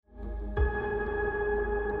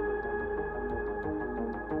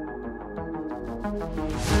Host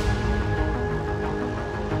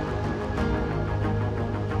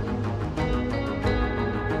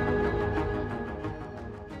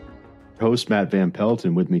Matt Van Pelt,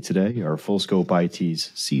 and with me today are Full Scope IT's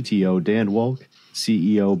CTO Dan Wolk,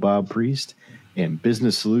 CEO Bob Priest, and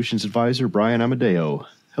Business Solutions Advisor Brian Amadeo.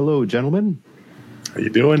 Hello, gentlemen. How you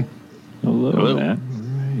doing? Hello, Matt. All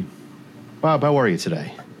right. Bob, how are you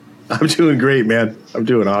today? I'm doing great, man. I'm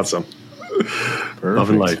doing awesome. Perfect,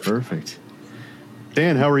 Loving life. Perfect.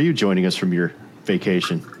 Dan, how are you joining us from your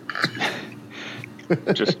vacation?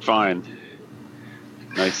 Just fine.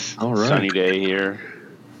 Nice All right. sunny day here.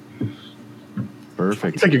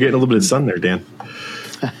 Perfect. Looks like you're getting a little bit of sun there, Dan.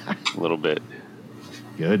 A little bit.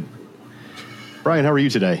 Good. Brian, how are you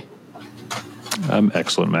today? I'm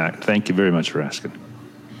excellent, Matt. Thank you very much for asking.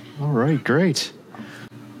 All right, great.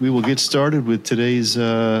 We will get started with today's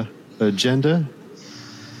agenda.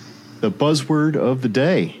 The buzzword of the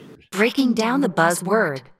day. Breaking down the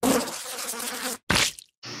buzzword.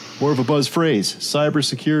 More of a buzz phrase,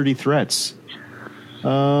 cybersecurity threats.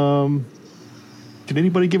 Can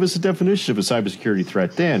anybody give us a definition of a cybersecurity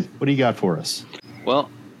threat? Dan, what do you got for us? Well,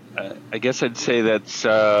 I guess I'd say that's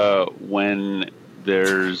when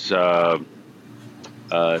there's a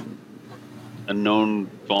known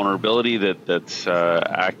vulnerability that's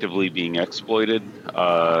actively being exploited.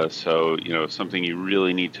 So, something you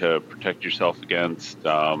really need to protect yourself against.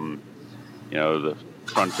 The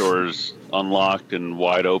front door's unlocked and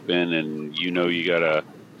wide open, and you got to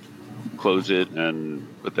close it and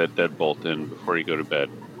put that deadbolt in before you go to bed.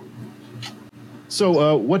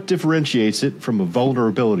 So what differentiates it from a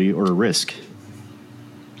vulnerability or a risk?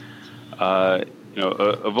 A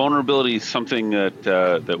vulnerability is something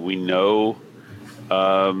that we know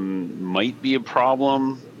might be a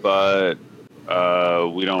problem, but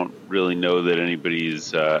we don't really know that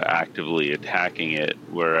anybody's actively attacking it.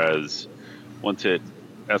 Whereas once it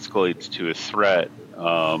escalates to a threat,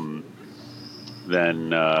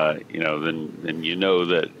 then you know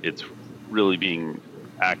that it's really being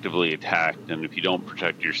actively attacked, and if you don't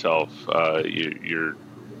protect yourself, you're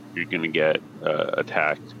going to get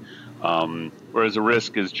attacked. Whereas a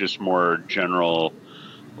risk is just more general,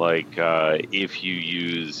 like if you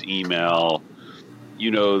use email,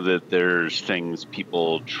 you know that there's things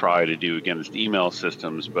people try to do against email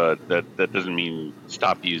systems, but that doesn't mean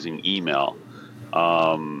stop using email.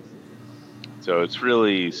 So it's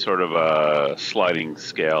really sort of a sliding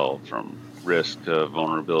scale from risk to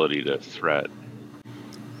vulnerability to threat.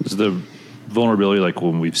 Is the vulnerability like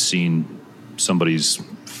when we've seen somebody's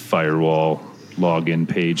firewall login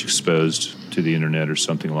page exposed to the internet or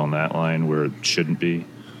something along that line where it shouldn't be?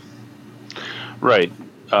 Right.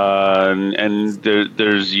 And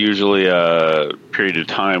there's usually a period of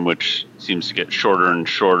time which seems to get shorter and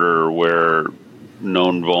shorter where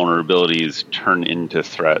known vulnerabilities turn into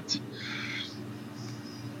threats.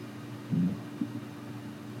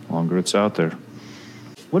 Longer it's out there.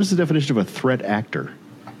 What is the definition of a threat actor?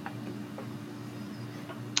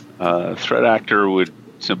 Threat actor would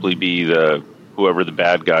simply be whoever the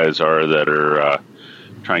bad guys are that are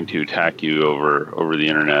trying to attack you over the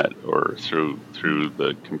internet or through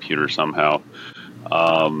the computer somehow.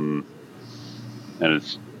 And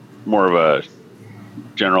it's more of a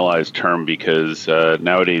generalized term because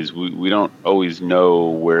nowadays we don't always know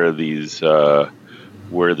where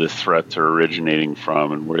where the threats are originating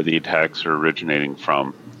from and where the attacks are originating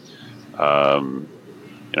from.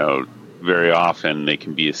 Very often they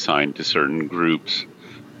can be assigned to certain groups,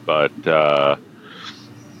 but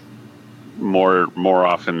more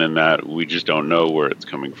often than that, we just don't know where it's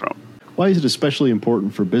coming from. Why is it especially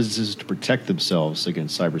important for businesses to protect themselves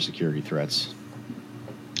against cybersecurity threats?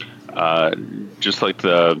 Just like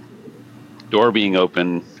the door being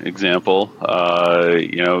open example,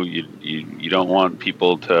 you don't want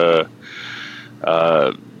people to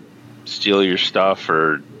steal your stuff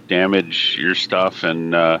or damage your stuff.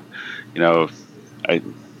 And,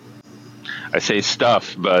 I say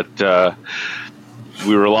stuff, but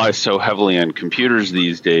we rely so heavily on computers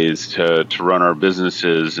these days to run our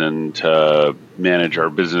businesses and to manage our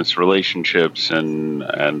business relationships and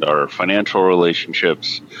our financial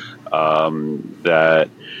relationships, that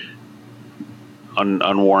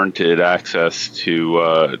unwarranted access to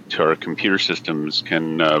our computer systems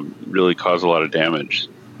can really cause a lot of damage.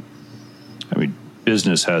 I mean,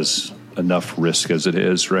 business has enough risk as it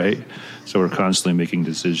is, right? So we're constantly making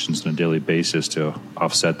decisions on a daily basis to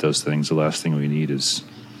offset those things. The last thing we need is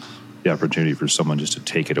the opportunity for someone just to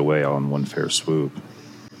take it away all in one fair swoop.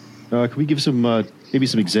 Can we give some maybe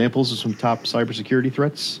some examples of some top cybersecurity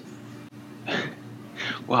threats?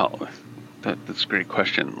 Well, that's a great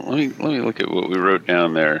question. Let me look at what we wrote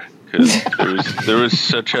down there, because there was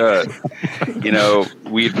such a,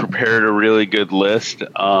 we had prepared a really good list,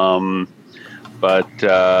 but off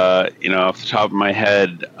the top of my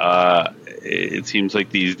head, it seems like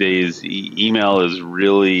these days email is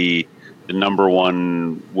really the number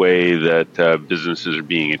one way that businesses are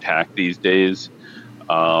being attacked these days.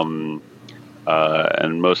 And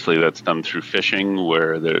mostly that's done through phishing,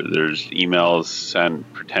 where there's emails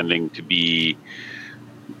sent pretending to be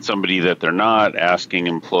somebody that they're not, asking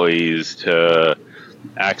employees to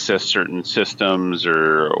access certain systems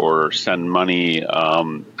or send money,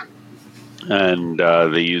 and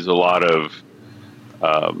they use a lot of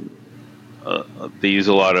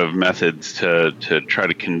methods to try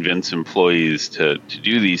to convince employees to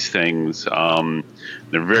do these things. They're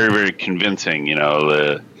very, very convincing.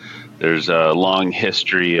 There's a long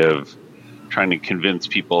history of trying to convince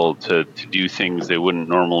people to do things they wouldn't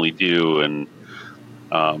normally do, and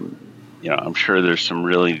I'm sure there's some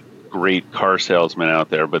really great car salesmen out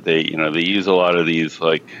there, but they use a lot of these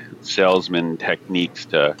like salesman techniques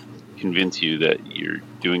to convince you that you're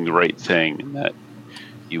doing the right thing and that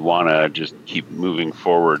you want to just keep moving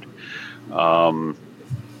forward.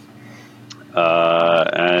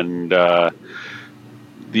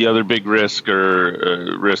 The other big risks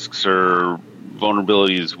are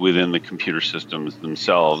vulnerabilities within the computer systems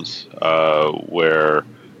themselves, where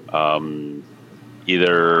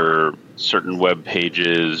either certain web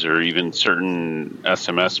pages or even certain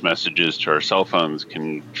SMS messages to our cell phones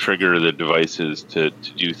can trigger the devices to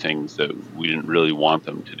do things that we didn't really want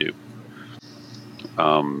them to do.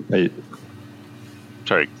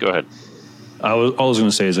 Sorry, go ahead. All I was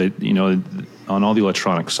going to say is, on all the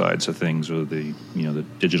electronic sides of things, or the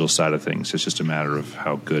digital side of things, it's just a matter of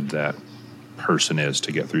how good that person is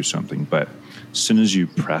to get through something. But as soon as you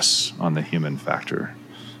press on the human factor,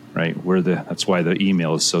 right, that's why the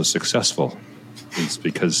email is so successful. It's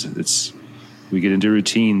because we get into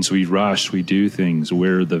routines, we rush, we do things,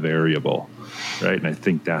 we're the variable, right? And I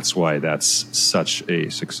think that's why that's such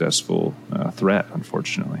a successful threat,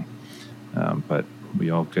 unfortunately. But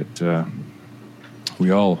we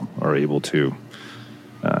all are able to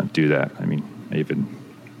do that. I mean, I even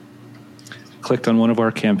clicked on one of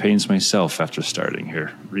our campaigns myself after starting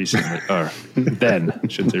here recently, or then,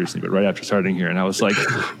 shouldn't say recently, but right after starting here. And I was like,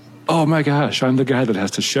 oh my gosh, I'm the guy that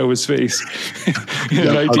has to show his face in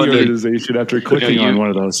an IT organization after clicking on one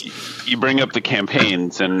of those. You bring up the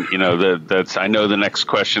campaigns, and I know the next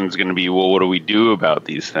question is going to be, well, what do we do about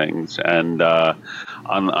these things? And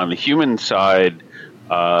on the human side,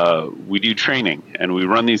 we do training, and we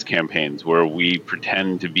run these campaigns where we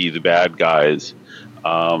pretend to be the bad guys,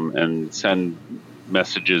 and send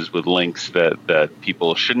messages with links that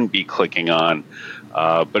people shouldn't be clicking on.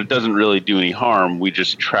 But it doesn't really do any harm. We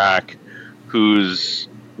just track who's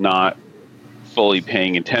not fully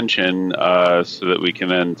paying attention, so that we can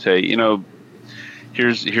then say,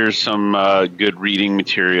 here's some good reading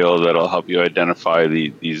material that'll help you identify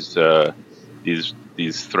these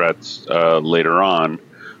threats later on.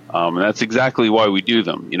 And that's exactly why we do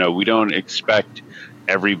them. We don't expect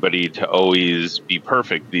everybody to always be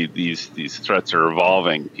perfect. These threats are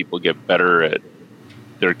evolving. People get better at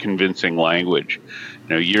their convincing language.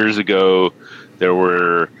 Years ago, there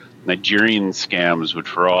were Nigerian scams,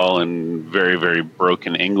 which were all in very, very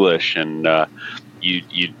broken English, and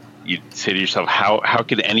you'd say to yourself, how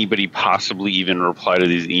could anybody possibly even reply to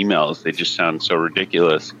these emails? They just sound so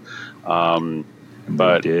ridiculous. But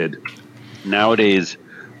nowadays,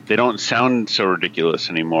 they don't sound so ridiculous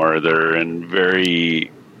anymore. They're in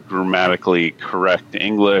very grammatically correct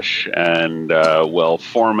English and well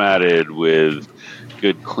formatted with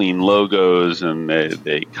good, clean logos, and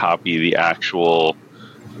they copy the actual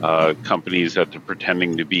companies that they're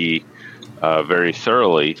pretending to be very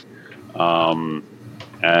thoroughly.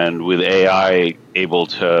 And with AI able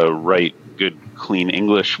to write good, clean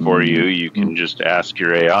English for you, you can just ask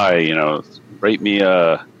your AI, write me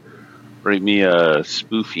a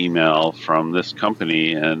spoof email from this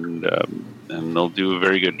company, and they'll do a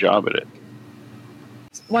very good job at it.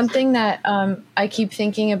 One thing that I keep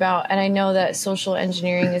thinking about, and I know that social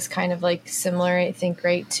engineering is kind of like similar, I think,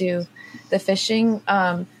 right, to the phishing.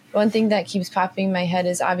 One thing that keeps popping in my head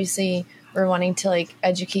is obviously we're wanting to like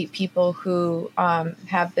educate people who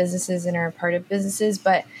have businesses and are a part of businesses,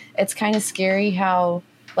 but it's kind of scary how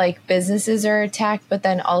like businesses are attacked, but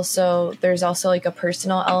then also there's also like a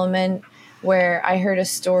personal element where I heard a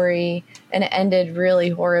story and it ended really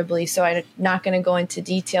horribly. So I'm not going to go into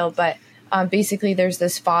detail, but basically there's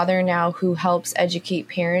this father now who helps educate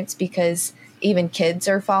parents because even kids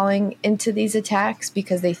are falling into these attacks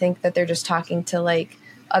because they think that they're just talking to like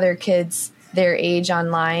other kids their age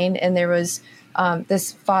online. And there was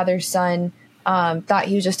this father's son thought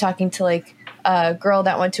he was just talking to like a girl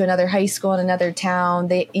that went to another high school in another town.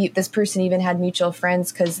 This person even had mutual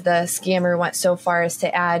friends because the scammer went so far as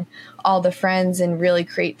to add all the friends and really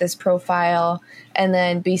create this profile, and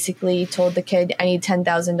then basically told the kid, I need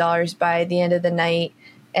 $10,000 by the end of the night.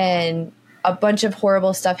 And a bunch of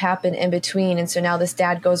horrible stuff happened in between. And so now this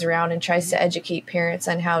dad goes around and tries to educate parents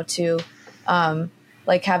on how to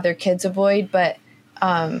like have their kids avoid. But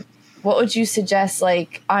what would you suggest,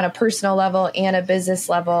 like on a personal level and a business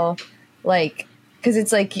level? Like, because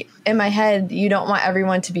it's like in my head, you don't want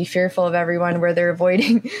everyone to be fearful of everyone where they're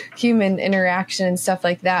avoiding human interaction and stuff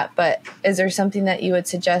like that. But is there something that you would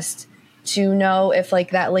suggest to know if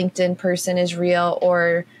like that LinkedIn person is real,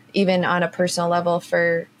 or even on a personal level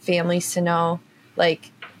for families to know,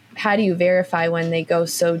 like, how do you verify when they go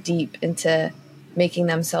so deep into making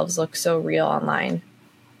themselves look so real online?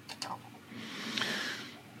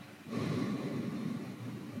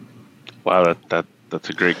 Wow, that's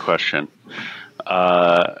a great question.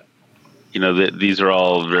 These are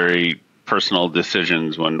all very personal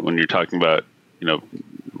decisions when you're talking about,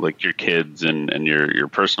 like your kids and your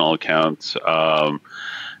personal accounts.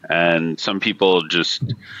 And some people just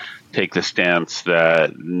take the stance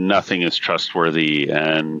that nothing is trustworthy,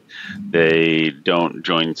 and they don't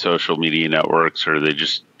join social media networks, or they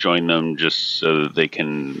just join them just so that they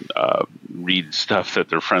can read stuff that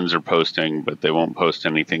their friends are posting, but they won't post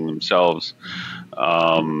anything themselves.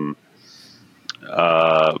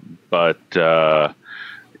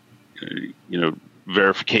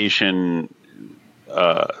 Verification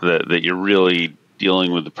that you're really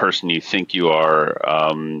dealing with the person you think you are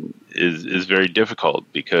is very difficult,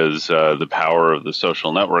 because the power of the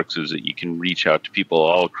social networks is that you can reach out to people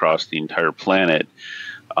all across the entire planet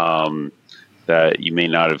that you may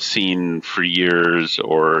not have seen for years,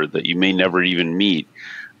 or that you may never even meet.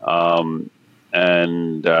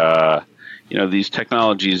 These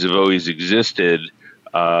technologies have always existed.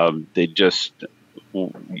 They just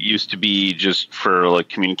used to be just for like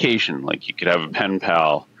communication, like you could have a pen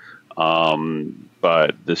pal.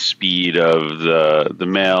 But the speed of the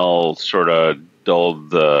mail sort of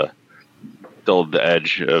dulled the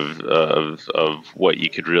edge of what you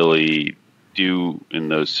could really do in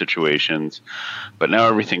those situations. But now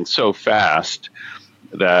everything's so fast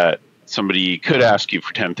that somebody could ask you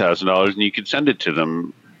for $10,000 and you could send it to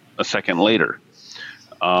them a second later.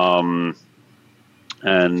 I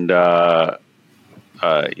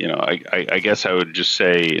guess I would just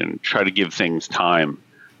say, and try to give things time.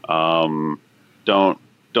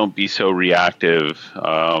 Don't be so reactive,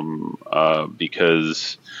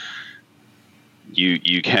 because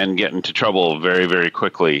you can get into trouble very, very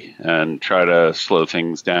quickly, and try to slow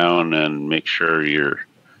things down and make sure you're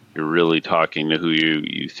really talking to who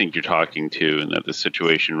you think you're talking to, and that the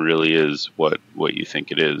situation really is what you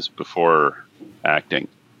think it is before acting.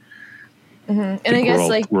 Mm-hmm. And I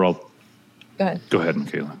guess we're all Go ahead,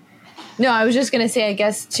 Michaela. No, I was just going to say, I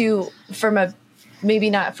guess too, from a, maybe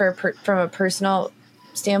not from a personal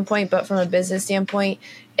standpoint, but from a business standpoint,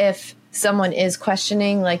 if someone is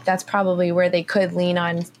questioning, like that's probably where they could lean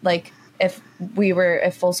on, like if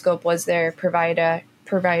Full Scope was their provider,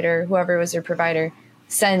 whoever was their provider,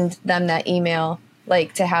 send them that email,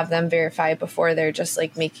 like to have them verify before they're just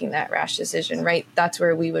like making that rash decision, right? That's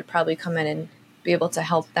where we would probably come in and be able to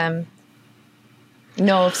help them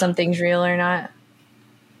know if something's real or not,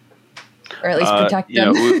 or at least protect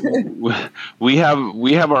them. We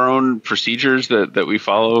have our own procedures that we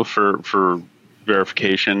follow for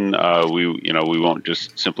verification. We won't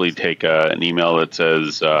just simply take an email that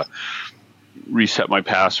says reset my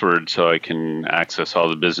password so I can access all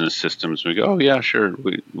the business systems. We go, oh yeah, sure.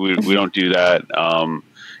 We don't do that.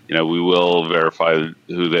 We will verify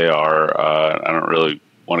who they are. I don't really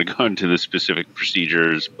want to go into the specific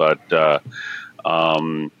procedures, but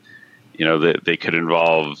they could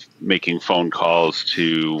involve making phone calls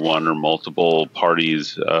to one or multiple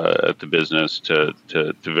parties at the business to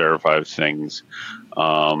verify things.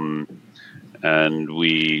 And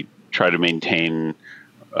we try to maintain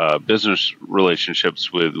business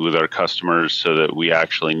relationships with our customers so that we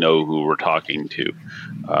actually know who we're talking to.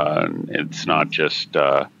 It's not just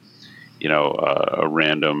a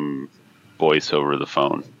random voice over the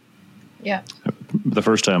phone. Yeah. The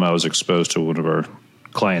first time I was exposed to one of our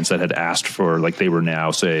clients that had asked for, like, they were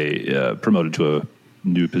now, say, promoted to a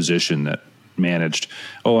new position that managed,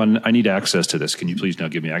 and I need access to this. Can you please now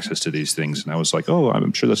give me access to these things? And I was like,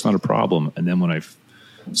 I'm sure that's not a problem. And then when I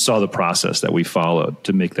saw the process that we followed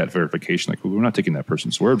to make that verification, like, we're not taking that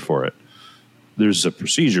person's word for it. There's a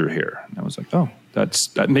procedure here. And I was like,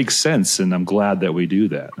 that makes sense. And I'm glad that we do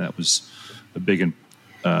that. And that was a big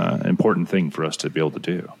important thing for us to be able to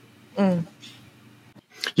do.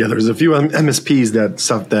 Yeah, there's a few MSPs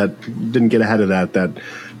that didn't get ahead of that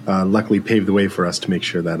luckily paved the way for us to make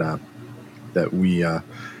sure that we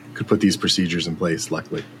could put these procedures in place.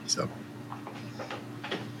 Luckily, so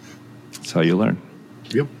that's how you learn.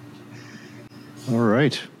 Yep. All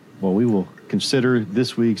right. Well, we will consider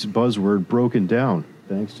this week's buzzword broken down.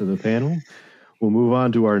 Thanks to the panel. We'll move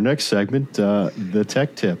on to our next segment, the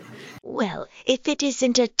tech tip. Well, if it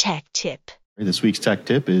isn't a tech tip. This week's tech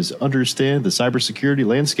tip is understand the cybersecurity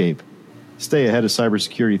landscape. Stay ahead of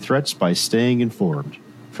cybersecurity threats by staying informed.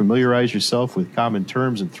 Familiarize yourself with common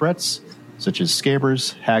terms and threats, such as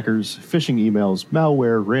scammers, hackers, phishing emails,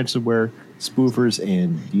 malware, ransomware, spoofers,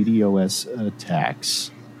 and DDoS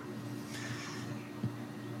attacks.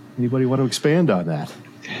 Anybody want to expand on that?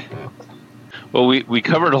 Well, we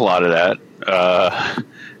covered a lot of that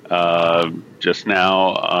just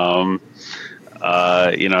now.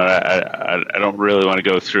 I don't really want to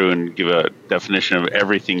go through and give a definition of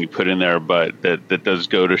everything you put in there, but that does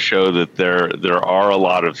go to show that there are a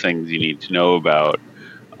lot of things you need to know about.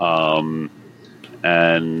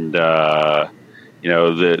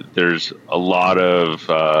 There's a lot of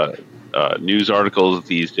news articles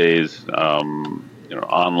these days,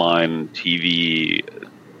 online, TV,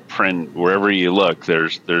 print, wherever you look,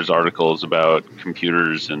 there's articles about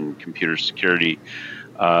computers and computer security.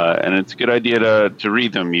 And it's a good idea to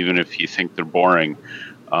read them, even if you think they're boring,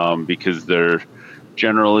 because they're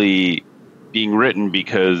generally being written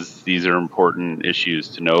because these are important issues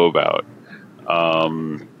to know about.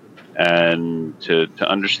 And to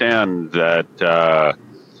understand that,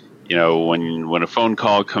 when a phone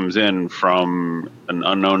call comes in from an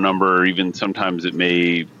unknown number, or even sometimes it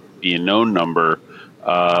may be a known number,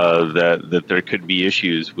 that there could be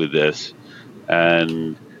issues with this,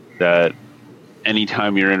 and that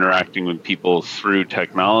anytime you're interacting with people through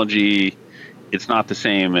technology, it's not the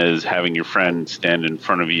same as having your friend stand in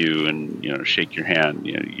front of you and shake your hand.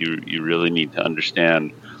 You really need to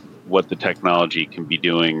understand what the technology can be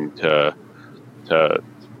doing to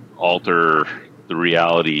alter the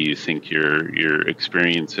reality you think you're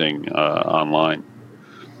experiencing online.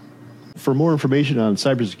 For more information on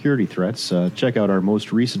cybersecurity threats, check out our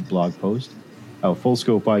most recent blog post, how Full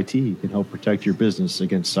Scope IT can help protect your business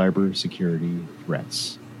against cybersecurity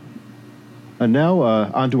threats. And now,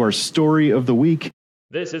 on to our story of the week.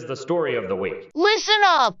 This is the story of the week. Listen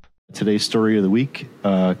up! Today's story of the week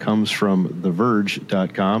comes from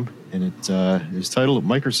TheVerge.com, and it is titled,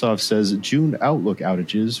 Microsoft says June Outlook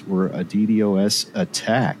outages were a DDoS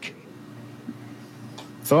attack.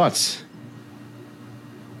 Thoughts?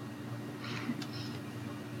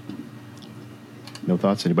 No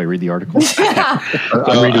thoughts? Anybody read the article?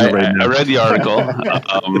 I'm reading it right now. I read the article,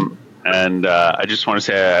 and I just want to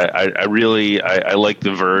say I really like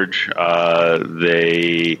The Verge.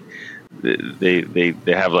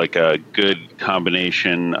 They have like a good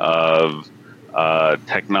combination of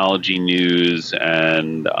technology news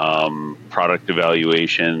and product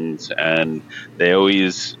evaluations, and they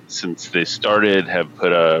always, since they started, have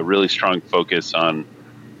put a really strong focus on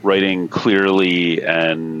writing clearly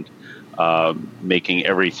and making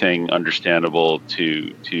everything understandable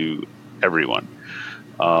to everyone,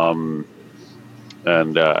 and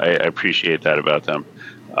I appreciate that about them.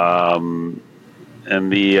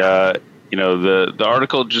 And the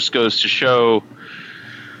article just goes to show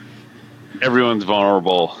everyone's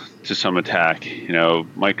vulnerable to some attack.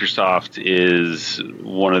 Microsoft is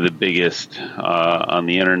one of the biggest on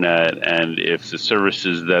the internet, and if the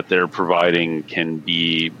services that they're providing can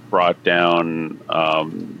be brought down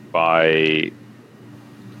by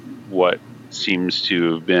what seems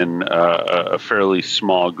to have been a fairly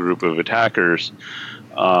small group of attackers,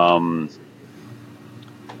 you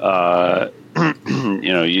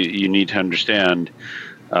need to understand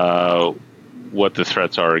what the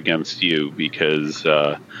threats are against you, because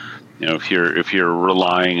if you're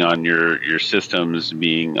relying on your systems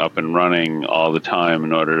being up and running all the time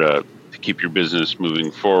in order to keep your business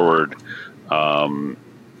moving forward,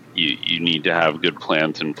 you need to have good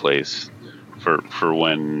plans in place for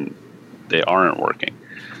when they aren't working.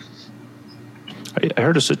 I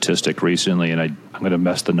heard a statistic recently, and I'm going to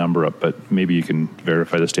mess the number up, but maybe you can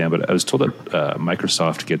verify this, Dan. But I was told that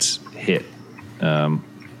Microsoft gets hit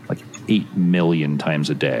like 8 million times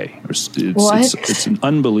a day. It's an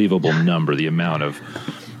unbelievable number, the amount of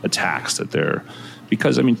attacks that they're,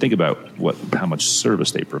 because think about how much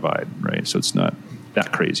service they provide, right? So it's not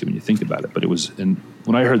that crazy when you think about it. But it was, and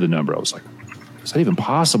when I heard the number, I was like, is that even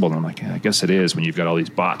possible? And I'm like, yeah, I guess it is, when you've got all these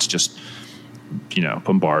bots just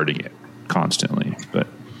bombarding it constantly. But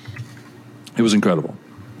it was incredible,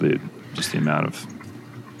 just the amount of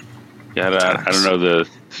Yeah, I don't know the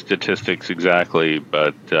statistics exactly,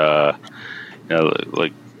 but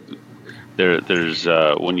like there's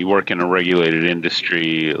when you work in a regulated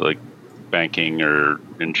industry like banking or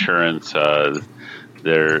insurance,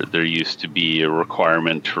 there used to be a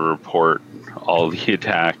requirement to report all the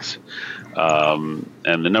attacks, and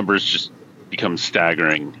the numbers just become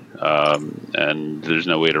staggering, and there's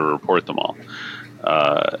no way to report them all.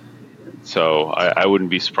 So I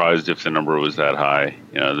wouldn't be surprised if the number was that high.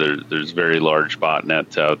 There's very large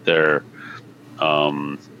botnets out there,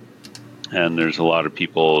 and there's a lot of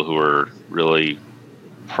people who are really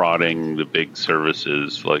prodding the big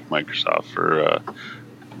services like Microsoft for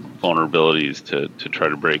vulnerabilities to try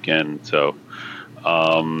to break in. So,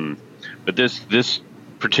 but this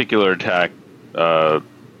particular attack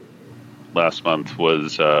last month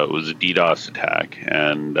was a DDoS attack,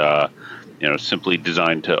 and simply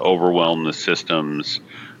designed to overwhelm the systems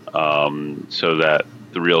so that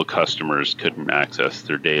the real customers couldn't access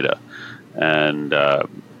their data. And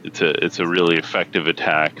it's a really effective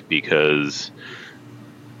attack because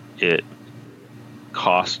it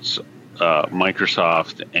costs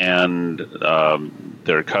Microsoft and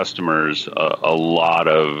their customers a lot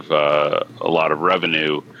of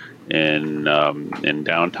revenue in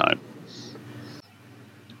downtime.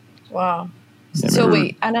 Wow. So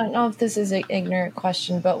wait, I don't know if this is an ignorant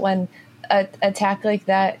question, but when an attack like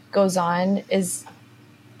that goes on, is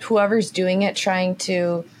whoever's doing it trying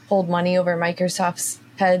to hold money over Microsoft's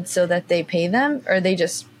head so that they pay them, or they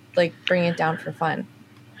just like bring it down for fun?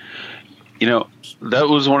 That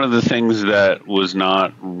was one of the things that was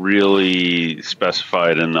not really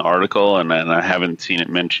specified in the article, and I haven't seen it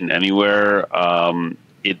mentioned anywhere.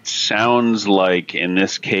 It sounds like in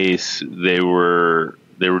this case they were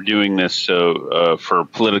doing this for a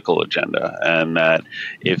political agenda, and that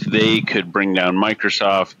if they could bring down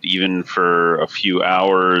Microsoft even for a few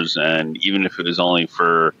hours, and even if it was only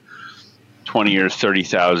for 20 or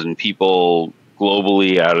 30,000 people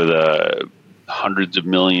globally out of the hundreds of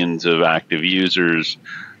millions of active users,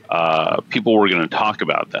 people were going to talk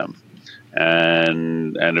about them,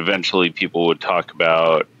 and eventually people would talk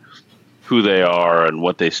about who they are and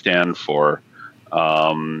what they stand for,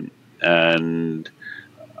 and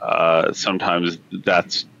sometimes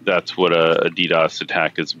that's what a DDoS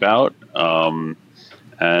attack is about,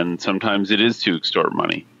 and sometimes it is to extort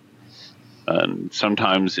money, and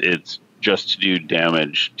sometimes it's just to do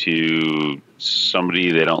damage to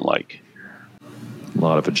somebody they don't like. A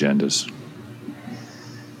lot of agendas.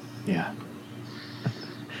 Yeah.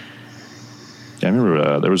 Yeah, I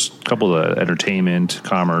remember there was a couple of entertainment,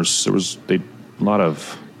 commerce. There was a lot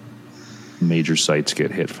of major sites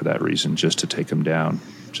get hit for that reason, just to take them down,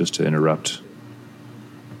 just to interrupt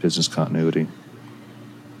business continuity.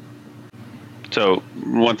 So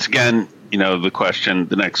once again,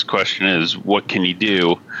 the next question is, what can you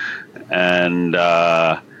do? And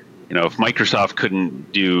if Microsoft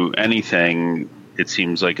couldn't do anything, it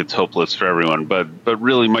seems like it's hopeless for everyone. But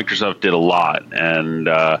really, Microsoft did a lot, and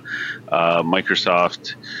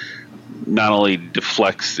Microsoft not only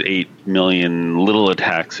deflects 8 million little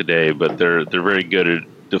attacks a day, but they're very good at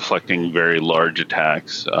deflecting very large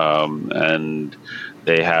attacks, and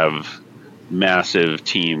they have massive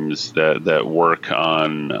teams that work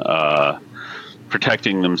on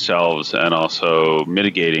protecting themselves and also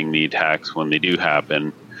mitigating the attacks when they do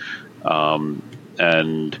happen.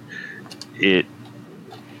 And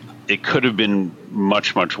it could have been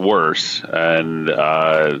much, much worse, and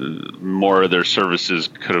more of their services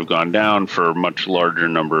could have gone down for a much larger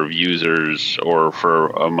number of users or for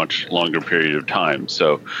a much longer period of time.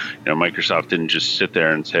 So, Microsoft didn't just sit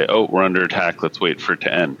there and say, "Oh, we're under attack. Let's wait for it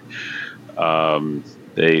to end."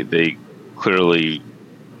 They clearly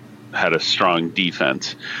had a strong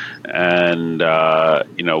defense, and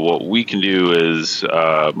what we can do as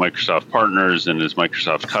Microsoft partners and as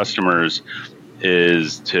Microsoft customers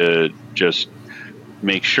is to just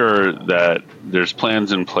make sure that there's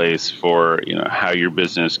plans in place for how your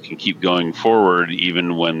business can keep going forward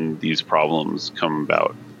even when these problems come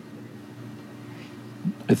about.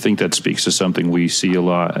 I think that speaks to something we see a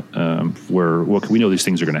lot, where we know these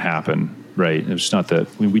things are going to happen, right? It's not that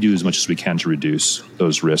we do as much as we can to reduce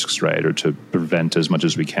those risks, right, or to prevent as much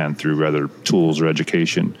as we can through other tools or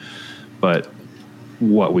education. But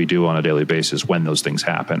what we do on a daily basis when those things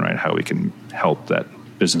happen, right, how we can help that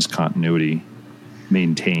business continuity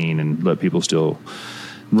maintain and let people still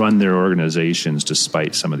run their organizations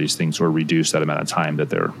despite some of these things, or reduce that amount of time that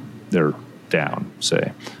they're down,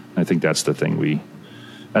 say. I think that's the thing we,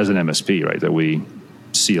 as an MSP, right, that we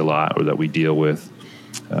see a lot or that we deal with,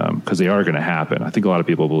 because they are going to happen. I think a lot of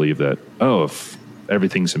people believe that, if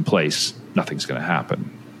everything's in place, nothing's going to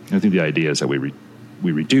happen. I think the idea is that we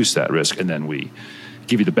reduce that risk, and then we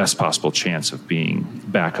give you the best possible chance of being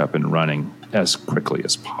back up and running as quickly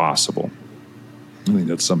as possible. I think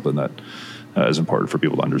that's something that is important for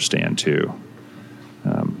people to understand too.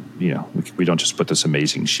 We don't just put this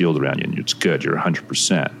amazing shield around you and it's good, you're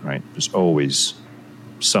 100%, right? There's always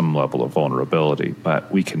some level of vulnerability,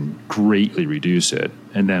 but we can greatly reduce it,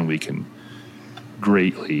 and then we can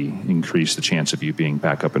greatly increase the chance of you being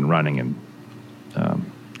back up and running and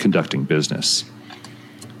conducting business.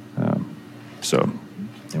 So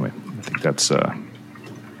anyway, I think that's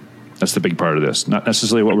the big part of this. Not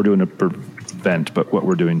necessarily what we're doing to prevent, but what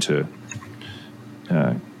we're doing to,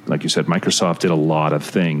 like you said, Microsoft did a lot of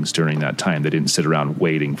things during that time. They didn't sit around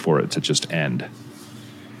waiting for it to just end.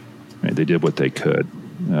 Right? They did what they could,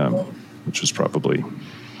 which was probably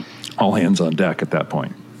all hands on deck at that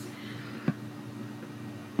point.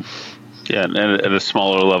 Yeah, and at a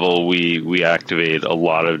smaller level, we activate a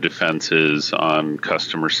lot of defenses on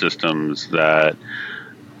customer systems that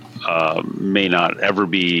may not ever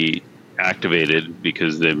be activated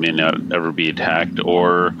because they may not ever be attacked,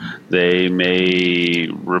 or they may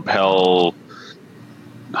repel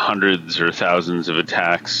hundreds or thousands of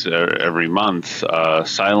attacks every month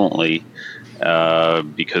silently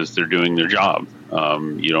because they're doing their job.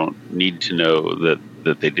 You don't need to know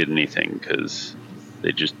that they did anything because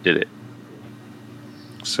they just did it.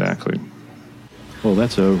 Exactly. Well,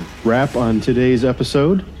 that's a wrap on today's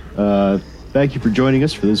episode. Thank you for joining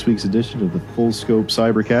us for this week's edition of the Full Scope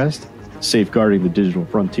Cybercast, Safeguarding the Digital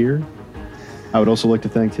Frontier. I would also like to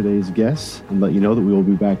thank today's guests and let you know that we will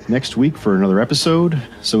be back next week for another episode.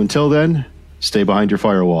 So until then, stay behind your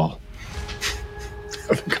firewall.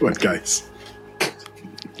 Have a good one, guys.